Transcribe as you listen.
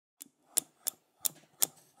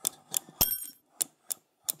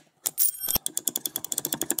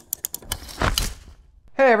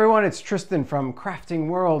Hey everyone, it's Tristan from Crafting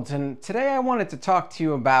Worlds, and today I wanted to talk to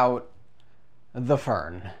you about the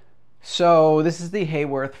Fern. So this is the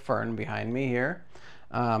Haworth Fern behind me here.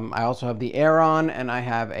 I also have the Aeron, and I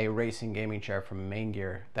have a racing gaming chair from Main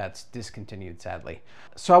Gear that's discontinued, sadly.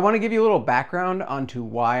 So I want to give you a little background onto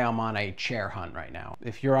why I'm on a chair hunt right now.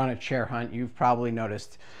 If you're on a chair hunt, you've probably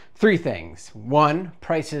noticed three things. One,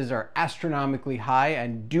 prices are astronomically high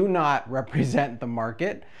and do not represent the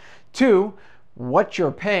market. Two, what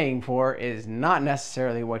you're paying for is not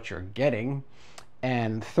necessarily what you're getting.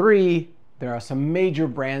 And three, there are some major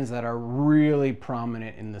brands that are really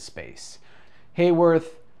prominent in the space.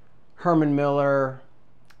 Haworth, Herman Miller,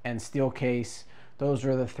 and Steelcase. Those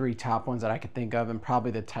are the three top ones that I could think of, and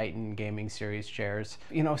probably the Titan Gaming Series chairs.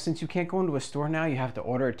 You know, since you can't go into a store now, you have to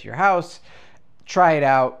order it to your house, try it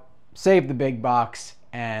out, save the big box,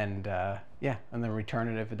 and yeah, and then return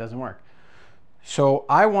it if it doesn't work. So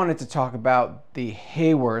I wanted to talk about the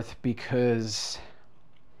Haworth because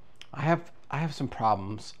I have some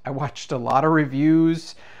problems. I watched a lot of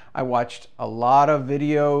reviews, I watched a lot of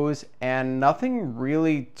videos, and nothing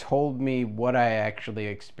really told me what I actually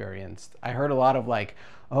experienced. I heard a lot of like,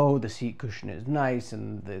 oh, the seat cushion is nice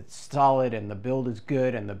and it's solid and the build is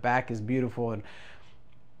good and the back is beautiful, and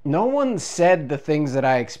no one said the things that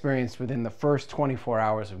I experienced within the first 24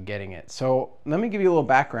 hours of getting it. So let me give you a little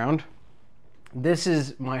background. This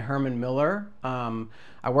is my Herman Miller.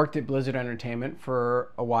 I worked at Blizzard Entertainment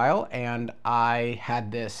for a while, and I had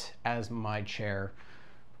this as my chair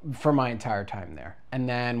for my entire time there. And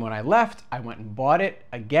then when I left, I went and bought it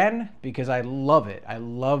again because I love it. I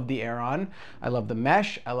love the Aeron. I love the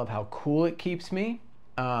mesh. I love how cool it keeps me.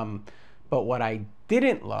 But what I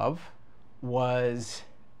didn't love was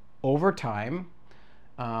over time,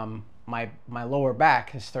 my lower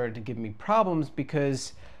back has started to give me problems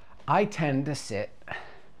because I tend to sit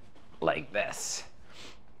like this.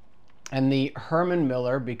 And the Herman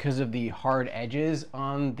Miller, because of the hard edges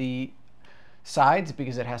on the sides,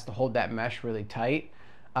 because it has to hold that mesh really tight,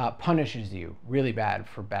 punishes you really bad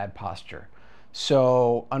for bad posture.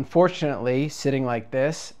 So unfortunately, sitting like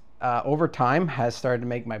this over time has started to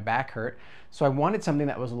make my back hurt. So I wanted something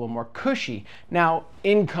that was a little more cushy. Now,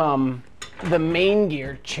 in come the Main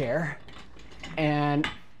Gear chair, and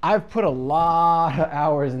I've put a lot of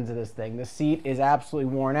hours into this thing. The seat is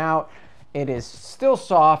absolutely worn out. It is still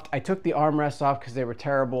soft. I took the armrests off because they were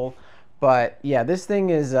terrible. But yeah, this thing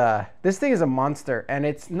is a monster, and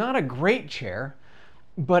it's not a great chair,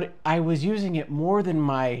 but I was using it more than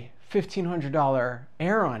my $1,500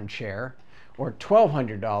 Aeron chair, or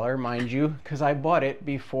 $1,200, mind you, because I bought it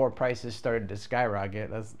before prices started to skyrocket.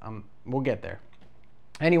 We'll get there.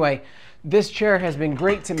 Anyway, this chair has been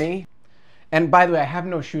great to me. And by the way, I have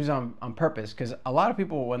no shoes on purpose because a lot of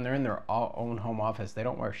people, when they're in their own home office, they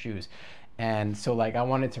don't wear shoes. And so like I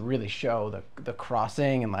wanted to really show the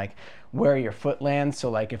crossing and like where your foot lands. So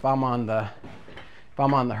like if I'm on the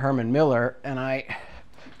Herman Miller and I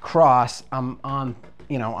cross, I'm on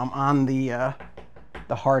the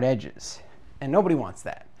hard edges, and nobody wants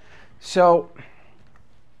that. So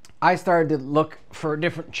I started to look for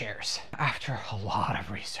different chairs after a lot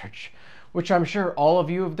of research, which I'm sure all of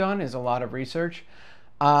you have done, is a lot of research.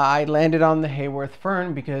 I landed on the Haworth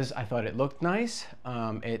Fern because I thought it looked nice.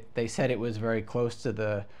 They said it was very close to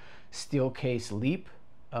the Steelcase Leap.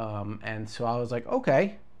 And so I was like,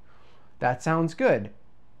 okay, that sounds good.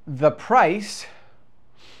 The price.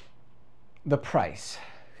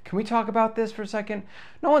 Can we talk about this for a second?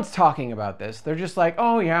 No one's talking about this. They're just like,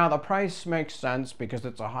 oh yeah, the price makes sense because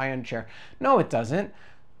it's a high-end chair. No, it doesn't.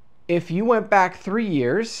 If you went back 3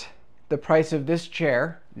 years, the price of this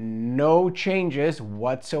chair, no changes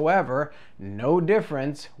whatsoever, no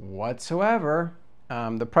difference whatsoever.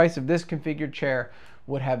 The price of this configured chair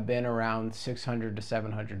would have been around $600 to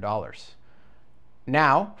 $700.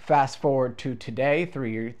 Now, fast forward to today,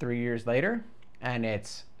 three years later, and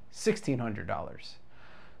it's $1,600.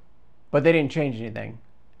 But they didn't change anything,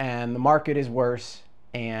 and the market is worse,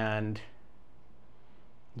 and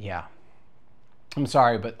yeah. I'm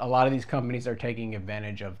sorry, but a lot of these companies are taking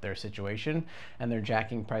advantage of their situation and they're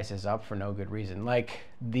jacking prices up for no good reason. Like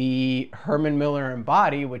the Herman Miller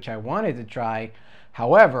Embody, which I wanted to try.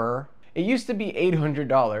 However, it used to be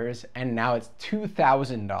 $800 and now it's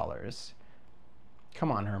 $2,000.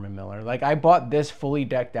 Come on, Herman Miller. Like I bought this fully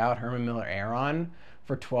decked out Herman Miller Aeron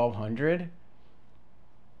for $1,200.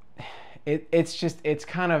 It's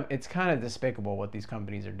kind of despicable what these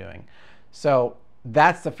companies are doing. So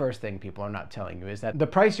that's the first thing people are not telling you, is that the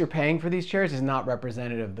price you're paying for these chairs is not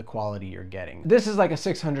representative of the quality you're getting. This is like a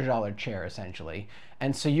 $600 chair essentially.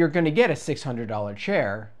 And so you're going to get a $600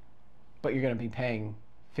 chair, but you're going to be paying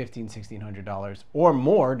 $1,500–$1,600 or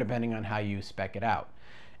more, depending on how you spec it out.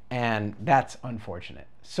 And that's unfortunate.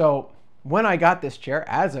 So when I got this chair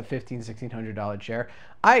as a $1,500–$1,600 chair,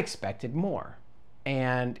 I expected more.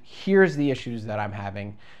 And here's the issues that I'm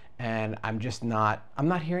having. And I'm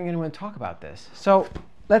not hearing anyone talk about this. So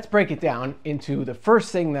let's break it down into the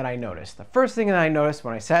first thing that I noticed. The first thing that I noticed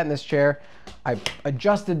when I sat in this chair, I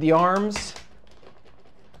adjusted the arms.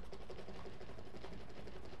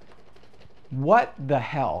 What the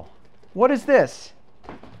hell? What is this?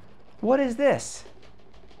 What is this?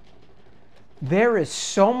 There is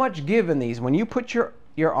so much give in these. When you put your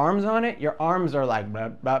arms on it, your arms are like blah,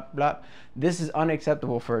 blah, blah. This is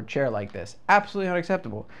unacceptable for a chair like this. Absolutely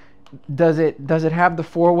unacceptable. Does it have the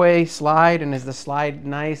four-way slide, and is the slide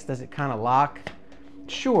nice? Does it kind of lock?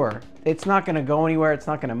 Sure. It's not going to go anywhere. It's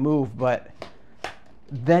not going to move, but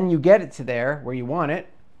then you get it to there where you want it,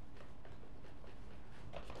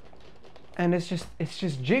 and it's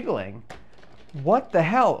just jiggling. What the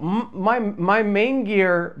hell? My main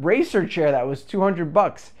gear racer chair that was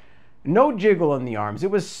 $200, no jiggle in the arms. It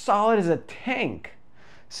was solid as a tank.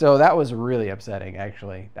 So that was really upsetting,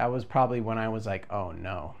 actually. That was probably when I was like, oh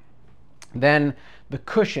no. Then the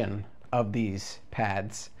cushion of these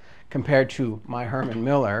pads compared to my Herman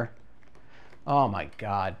Miller, oh my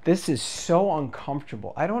God, this is so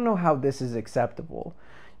uncomfortable. I don't know how this is acceptable.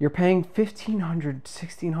 You're paying $1,500,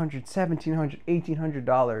 $1,600, $1,700,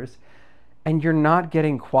 $1,800, and you're not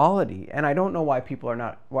getting quality. And I don't know why people are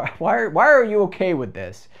not, why are you okay with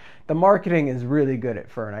this? The marketing is really good at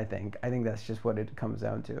Fern, I think. I think that's just what it comes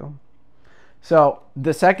down to. So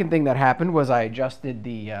the second thing that happened was I adjusted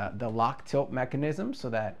the lock tilt mechanism so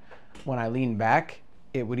that when I leaned back,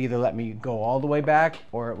 it would either let me go all the way back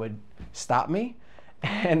or it would stop me.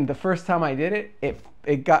 And the first time I did it,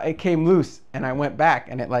 it came loose and I went back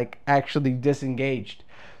and it like actually disengaged.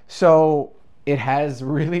 So it has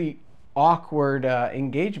really awkward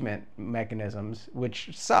engagement mechanisms,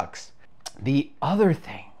 which sucks. The other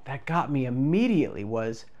thing that got me immediately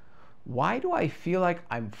was, why do I feel like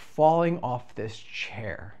I'm falling off this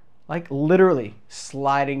chair? Like literally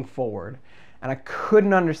sliding forward. And I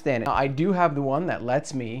couldn't understand it. Now, I do have the one that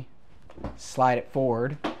lets me slide it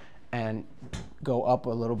forward and go up a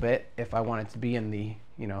little bit if I want it to be in the,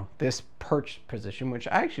 this perched position, which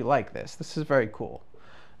I actually like this. This is very cool.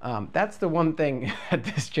 That's the one thing that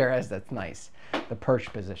this chair has that's nice, the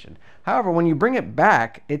perched position. However, when you bring it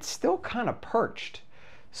back, it's still kind of perched.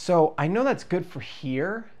 So I know that's good for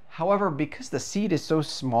here. However, because the seat is so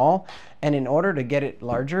small and in order to get it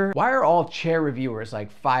larger, why are all chair reviewers like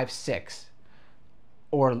 5'6"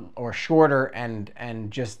 or shorter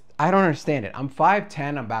and just, I don't understand it. I'm 5'10",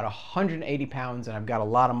 I'm about 180 pounds, and I've got a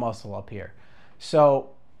lot of muscle up here. So,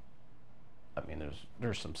 I mean,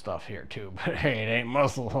 there's some stuff here too, but hey, it ain't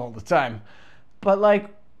muscle all the time. But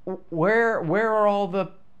like, where are all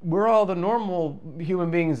the normal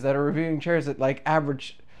human beings that are reviewing chairs at like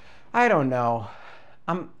average? I don't know.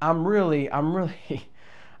 I'm really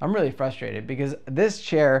frustrated because this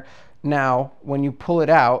chair now, when you pull it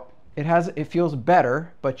out, it feels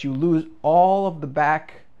better, but you lose all of the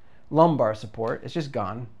back lumbar support. It's just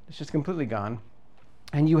gone. It's just completely gone.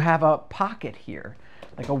 And you have a pocket here,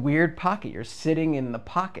 like a weird pocket. You're sitting in the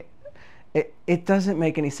pocket. It doesn't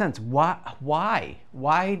make any sense. Why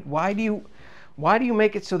do you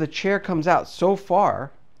make it so the chair comes out so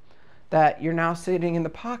far that you're now sitting in the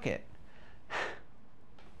pocket?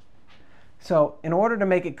 So in order to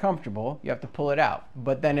make it comfortable, you have to pull it out,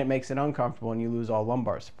 but then it makes it uncomfortable and you lose all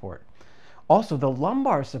lumbar support. Also, the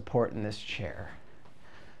lumbar support in this chair,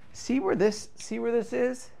 see where this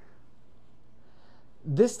is?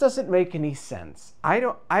 This doesn't make any sense. I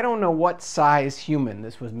don't know what size human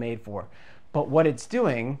this was made for, but what it's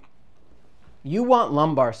doing, you want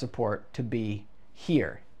lumbar support to be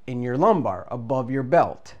here in your lumbar above your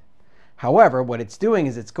belt. However, what it's doing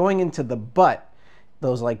is it's going into the butt,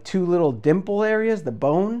 those like two little dimple areas, the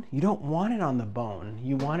bone. You don't want it on the bone.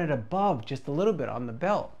 You want it above, just a little bit on the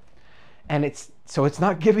belt. And so it's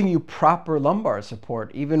not giving you proper lumbar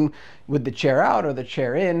support, even with the chair out or the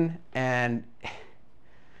chair in. And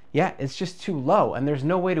yeah, it's just too low. And there's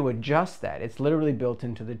no way to adjust that. It's literally built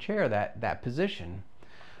into the chair, that position.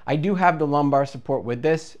 I do have the lumbar support with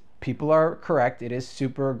this. People are correct. It is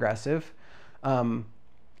super aggressive. And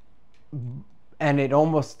it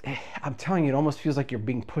almost, I'm telling you, it almost feels like you're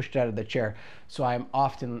being pushed out of the chair. So I'm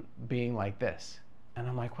often being like this. And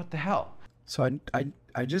I'm like, what the hell? So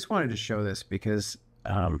I just wanted to show this because,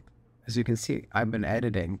 as you can see, I've been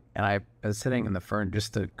editing and I was sitting in the Fern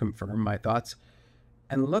just to confirm my thoughts.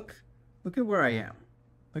 And look at where I am.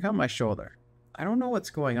 Look on my shoulder. I don't know what's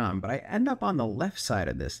going on, but I end up on the left side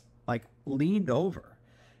of this, like leaned over.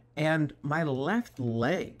 And my left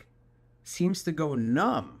leg seems to go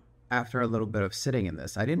numb after a little bit of sitting in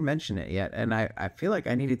this. I didn't mention it yet, and I feel like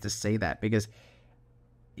I needed to say that because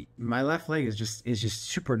my left leg is just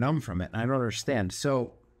super numb from it, and I don't understand.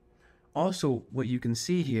 So also what you can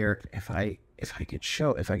see here, if I can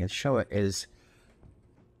show it, is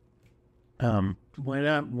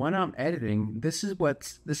when I'm editing, this is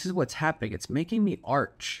what's happening. It's making me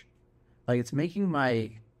arch. Like it's making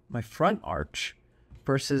my front arch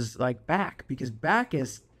versus like back, because back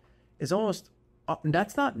is almost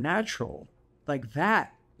that's not natural. Like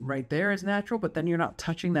that right there is natural, but then you're not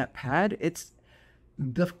touching that pad. It's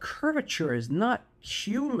the curvature is not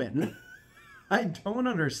human. I don't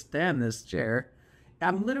understand this chair.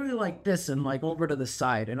 I'm literally like this and like over to the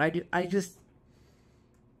side, and I just,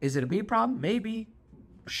 is it a me problem? Maybe.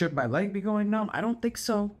 Should my leg be going numb? I don't think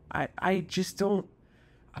so. I just don't.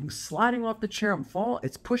 I'm sliding off the chair. I'm falling.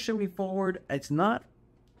 It's pushing me forward. It's not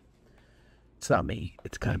me.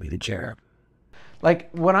 It's gotta be the chair.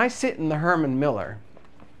 Like when I sit in the Herman Miller,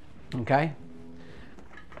 okay?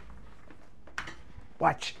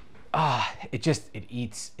 Watch. It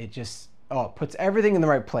puts everything in the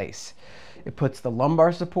right place. It puts the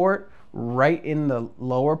lumbar support right in the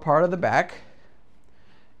lower part of the back.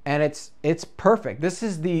 And it's perfect. This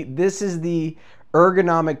is the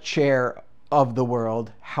ergonomic chair of the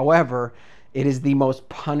world. However, it is the most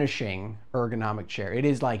punishing ergonomic chair. It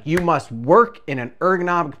is like you must work in an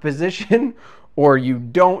ergonomic position or you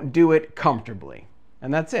don't do it comfortably.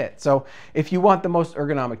 And that's it. So if you want the most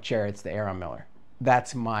ergonomic chair, it's the Aeron Miller.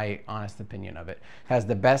 That's my honest opinion of it. It has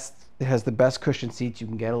the best cushion seats. You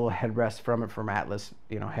can get a little headrest from it, from Atlas,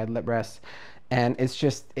 headrest. And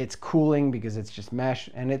it's cooling because it's just mesh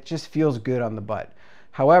and it just feels good on the butt.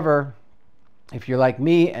 However, if you're like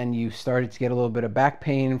me and you started to get a little bit of back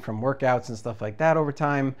pain from workouts and stuff like that over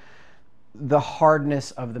time, the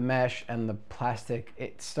hardness of the mesh and the plastic,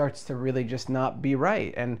 it starts to really just not be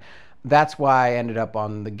right. And that's why I ended up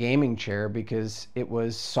on the gaming chair, because it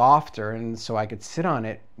was softer and so I could sit on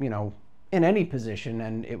it, in any position,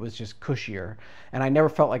 and it was just cushier. And I never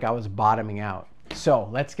felt like I was bottoming out. So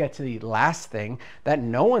let's get to the last thing that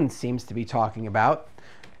no one seems to be talking about.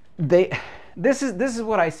 This is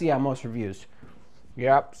what I see on most reviews.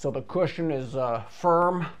 Yep, so the cushion is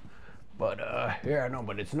firm, but yeah, no,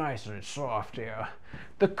 but it's nice and it's soft, yeah.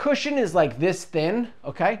 The cushion is like this thin,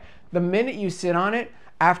 okay? The minute you sit on it,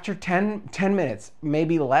 after 10 minutes,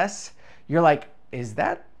 maybe less, you're like, is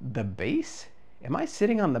that the base? Am I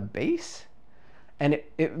sitting on the base? And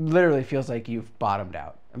it literally feels like you've bottomed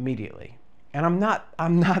out immediately. And I'm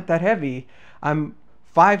not that heavy. I'm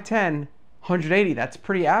 5'10", 180. That's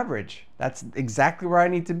pretty average. That's exactly where I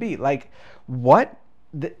need to be. Like, what?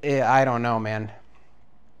 I don't know, man.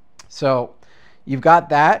 So you've got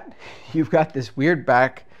that. You've got this weird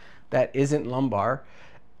back that isn't lumbar.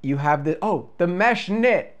 You have the mesh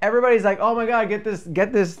knit. Everybody's like, oh my God, get this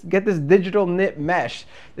digital knit mesh.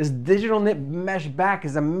 This digital knit mesh back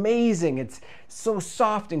is amazing. It's so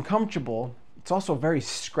soft and comfortable. It's also very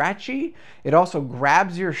scratchy. It also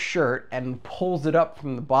grabs your shirt and pulls it up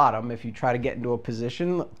from the bottom if you try to get into a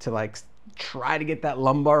position to like try to get that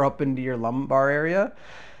lumbar up into your lumbar area.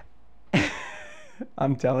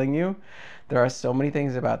 I'm telling you, there are so many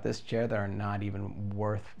things about this chair that are not even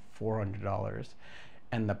worth $400.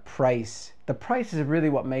 And the price is really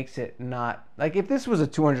what makes it not, like if this was a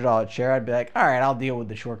 $200 chair, I'd be like, all right, I'll deal with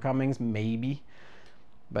the shortcomings, maybe.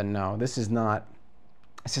 But no, this is not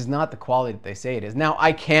the quality that they say it is. Now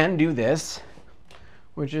I can do this,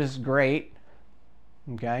 which is great.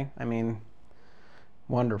 Okay, I mean,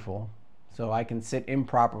 wonderful. So I can sit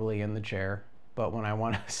improperly in the chair, but when I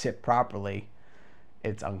want to sit properly,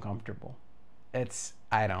 it's uncomfortable.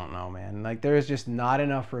 I don't know, man. Like, there's just not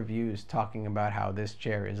enough reviews talking about how this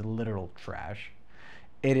chair is literal trash.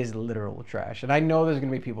 It is literal trash. And I know there's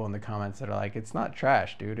gonna be people in the comments that are like, it's not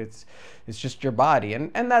trash, dude. It's just your body.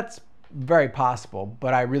 And that's very possible.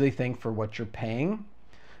 But I really think for what you're paying,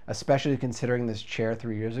 especially considering this chair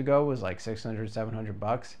 3 years ago was like 600, 700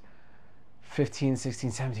 bucks, 15,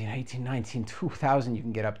 16, 17, 18, 19, 2,000 you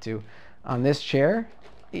can get up to on this chair.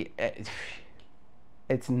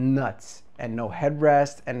 It's nuts. And no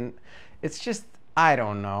headrest, and it's just, I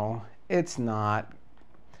don't know. It's not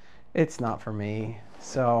for me.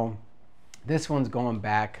 So this one's going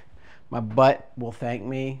back. My butt will thank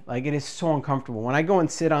me. Like, it is so uncomfortable. When I go and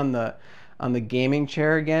sit on the gaming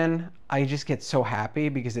chair again, I just get so happy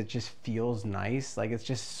because it just feels nice. Like, it's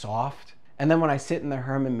just soft. And then when I sit in the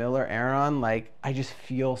Herman Miller Aeron, like, I just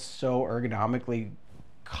feel so ergonomically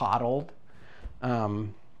coddled.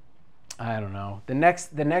 I don't know. The next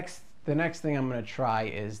thing I'm going to try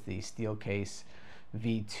is the steel case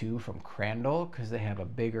V2 from Crandall because they have a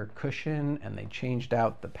bigger cushion and they changed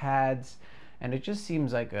out the pads, and it just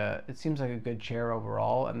seems like a good chair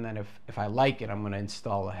overall. And then if I like it, I'm going to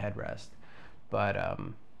install a headrest. But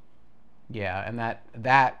yeah, and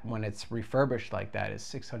that when it's refurbished like that is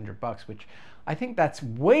 $600, which I think that's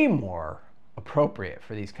way more appropriate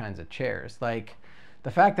for these kinds of chairs. Like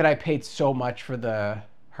the fact that I paid so much for the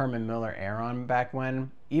Herman Miller Aeron back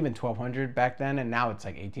when, even $1,200 back then, and now it's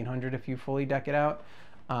like $1,800 if you fully deck it out.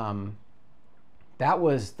 That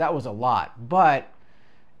was a lot, but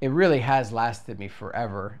it really has lasted me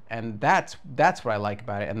forever, and that's what I like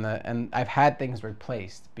about it. And I've had things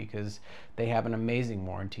replaced because they have an amazing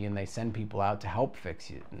warranty and they send people out to help fix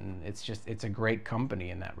it. And it's a great company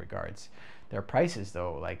in that regards. Their prices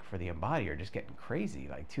though, like for the Embody, are just getting crazy,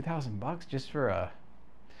 like $2,000 just for a,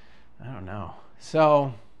 I don't know.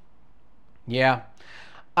 So yeah,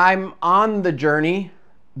 I'm on the journey.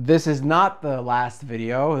 This is not the last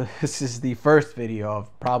video. This is the first video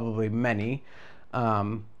of probably many.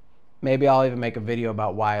 Maybe I'll even make a video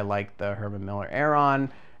about why I like the Herman Miller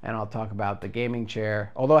Aeron, and I'll talk about the gaming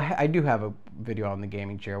chair. Although I do have a video on the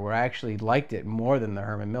gaming chair where I actually liked it more than the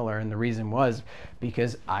Herman Miller, and the reason was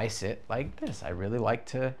because I sit like this. I really like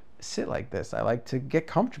to sit like this. I like to get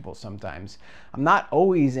comfortable sometimes. I'm not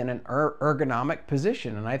always in an ergonomic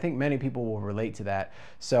position, and I think many people will relate to that.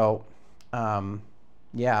 So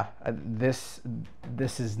yeah, this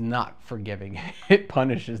is not forgiving. It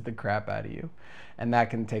punishes the crap out of you, and that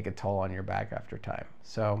can take a toll on your back after time.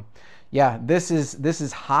 So yeah, this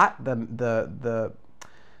is hot. The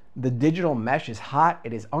digital mesh is hot.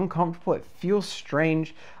 It is uncomfortable. It feels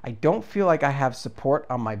strange. I don't feel like I have support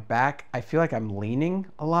on my back. I feel like I'm leaning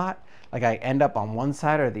a lot. Like I end up on one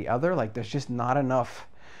side or the other. Like there's just not enough.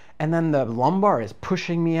 And then the lumbar is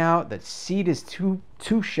pushing me out. The seat is too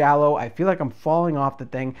shallow. I feel like I'm falling off the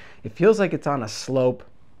thing. It feels like it's on a slope.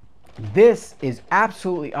 This is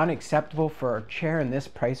absolutely unacceptable for a chair in this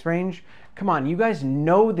price range. Come on, you guys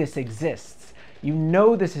know this exists. You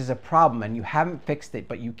know this is a problem and you haven't fixed it,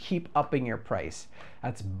 but you keep upping your price.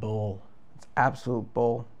 That's bull. It's absolute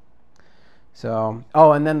bull. So,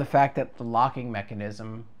 oh, and then the fact that the locking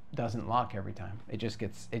mechanism doesn't lock every time. It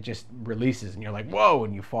just releases and you're like, whoa,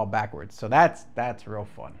 and you fall backwards. So that's real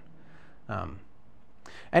fun.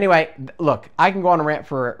 Anyway, look, I can go on a rant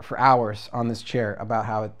for hours on this chair about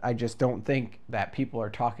how I just don't think that people are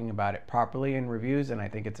talking about it properly in reviews, and I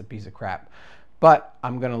think it's a piece of crap. But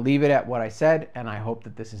I'm going to leave it at what I said, and I hope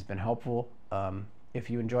that this has been helpful. If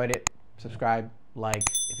you enjoyed it, subscribe, like.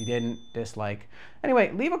 If you didn't, dislike. Anyway,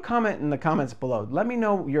 leave a comment in the comments below. Let me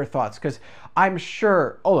know your thoughts, because I'm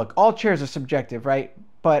sure, oh look, all chairs are subjective, right?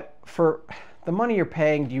 But for the money you're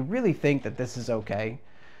paying, do you really think that this is okay?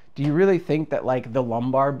 Do you really think that like the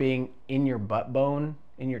lumbar being in your butt bone,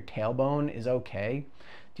 in your tailbone is okay?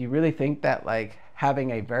 Do you really think that like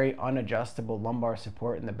having a very unadjustable lumbar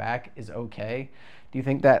support in the back is okay? Do you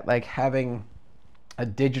think that like having a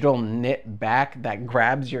digital knit back that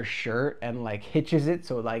grabs your shirt and like hitches it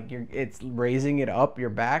so like it's raising it up your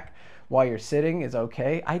back while you're sitting is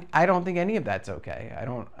okay? I don't think any of that's okay. I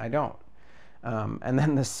don't. And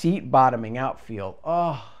then the seat bottoming out feel,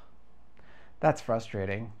 oh, that's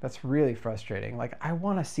frustrating. That's really frustrating. Like I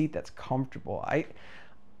want a seat that's comfortable.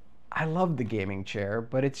 I love the gaming chair,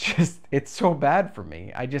 but it's so bad for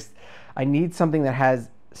me. I need something that has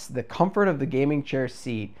the comfort of the gaming chair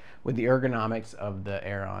seat with the ergonomics of the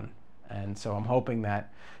Aeron. And so I'm hoping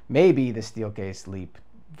that maybe the Steelcase Leap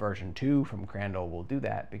version 2 from Crandall will do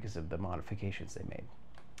that because of the modifications they made.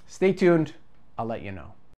 Stay tuned. I'll let you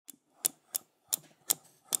know.